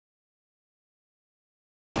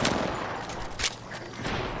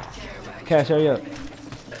Cash, hurry up.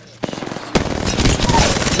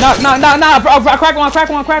 Nah, bro, crack one. Push,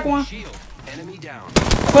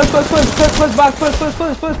 box,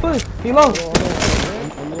 push. He low.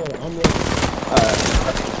 I'm low.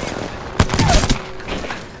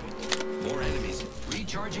 More enemies.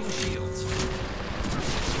 Recharging shields.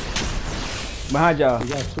 Behind y'all. We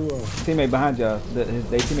got 2 of them. Teammate behind y'all.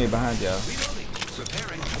 They teammate behind y'all.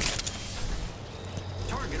 Repairing.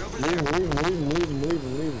 Target over there.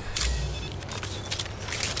 Leave.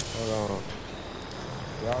 Hold on.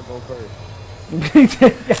 Y'all go first.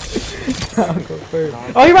 I'll go first.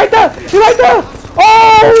 Oh, he right there!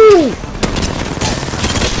 Oh!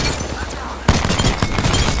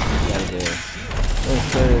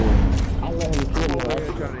 I let him kill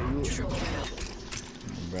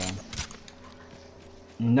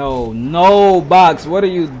me. No, Box. What are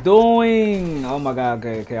you doing? Oh my God.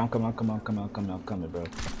 Okay. I'm coming, bro.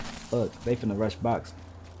 Fuck, they finna rush Box.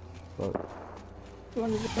 Fuck. They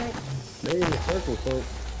in the circle, folks.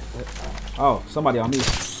 Oh, somebody on me.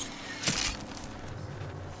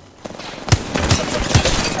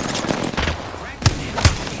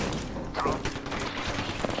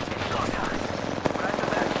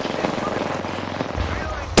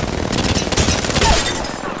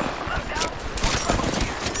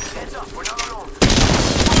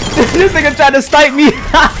 This nigga tried to snipe me.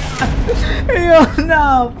 Hell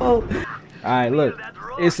no, folks. Alright, look.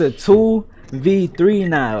 It's a 2v3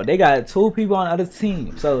 now. They got 2 people on the other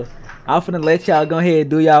team. So I'm finna let y'all go ahead and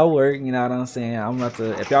do y'all work. You know what I'm saying? I'm about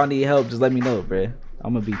to. If y'all need help, just let me know, bruh.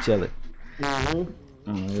 I'm gonna be chilling. Let's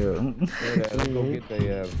go get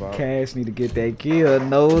their ass, Bob. Cash need to get that kill.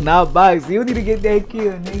 No, not Box. You need to get that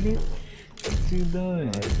kill, nigga. What you doing?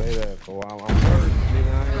 I say that for a while. I'm first.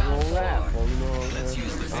 Nigga, I ain't gonna laugh. You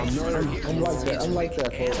know what I'm saying? I'm like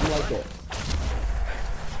that. I'm like that.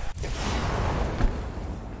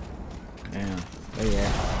 Damn.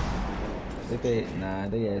 They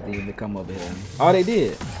didn't even come over here. Oh, they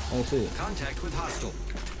did. Oh shit. Contact with hostile.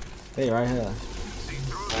 They right here.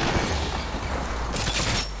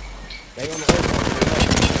 They on the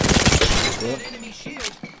Yep. Enemy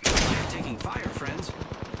shield. Taking fire, friends.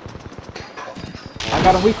 I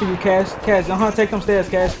got him weak for you, Cash. Cash, take them stairs,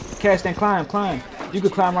 Cash. Cash, then climb. You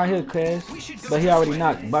could climb right here, Cash. But he already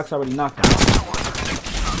knocked. Box already knocked him.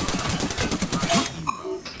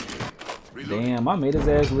 Damn, I made his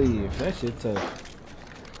ass leave. That shit tough.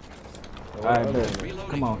 Alright, bro.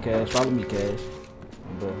 Come on, Cash. Follow me, Cash.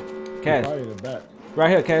 Bro. Cash. Right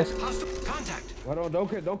here, Cash. Don't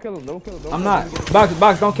kill him. I'm not.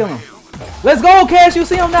 Box, don't kill him. Let's go, Cash. You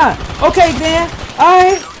see him now. Okay, Dan.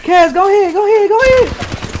 Alright. Cash, go ahead.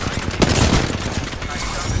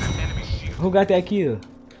 Who got that kill?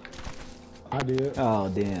 I did. Oh,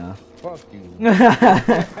 damn. Fuck you.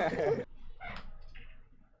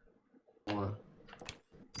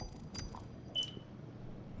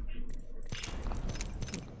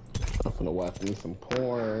 I'm finna watch me some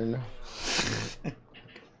porn.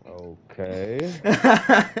 Okay.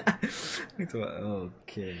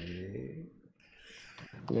 Okay.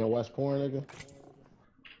 You gonna watch porn, nigga?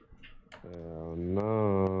 Hell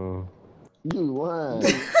no. You lying.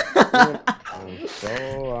 I've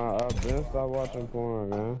been stopped watching porn,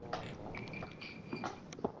 man.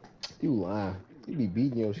 You lying. You be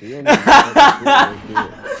beating your shit. You don't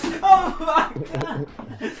Oh my God.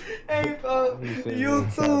 Hey, folks.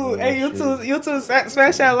 YouTube. Hey, YouTube.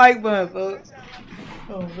 Smash that like button, folks.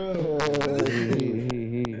 Oh, bro.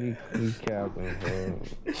 He's capping, bro.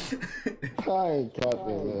 I ain't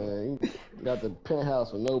capping, man. He got the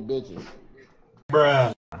penthouse with no bitches.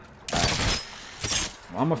 Bruh.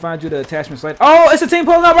 I'm gonna find you the attachment site. Oh, it's a team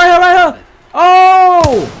pulling up right here.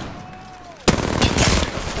 Oh!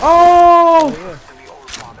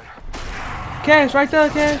 Cash, right there,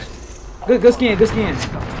 Cash. Good skin.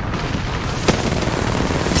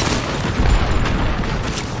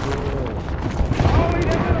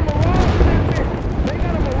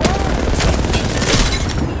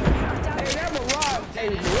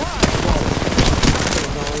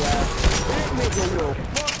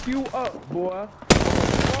 You up, boy.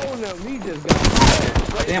 He just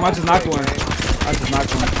got damn, I just knocked one. There's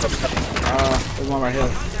one right here.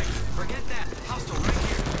 Forget that. Hostile right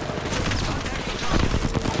here.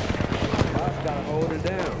 I gotta hold it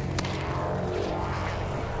down.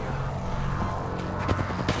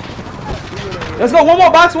 Let's go, one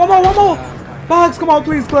more, Box, one more. Box, come on,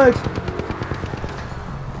 please, clutch. I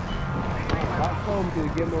told him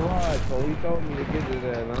to give him a ride, so he told me to get to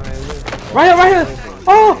that, and I ain't listening. Right here.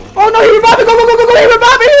 Oh no, he revived me. Go. He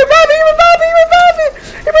revived me.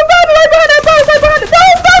 Right behind that box. No,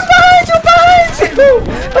 box behind you.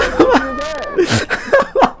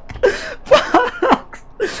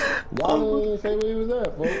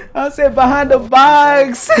 I said behind the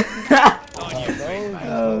box.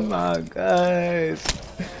 Oh my gosh.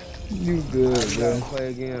 You good, bro. Play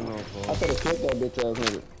again, though, I bro. could have killed that bitch ass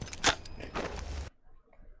nigga.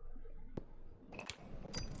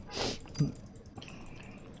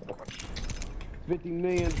 $50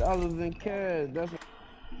 million in cash. That's what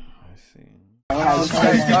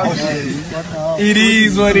It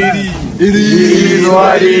is what it is. It is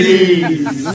what it is.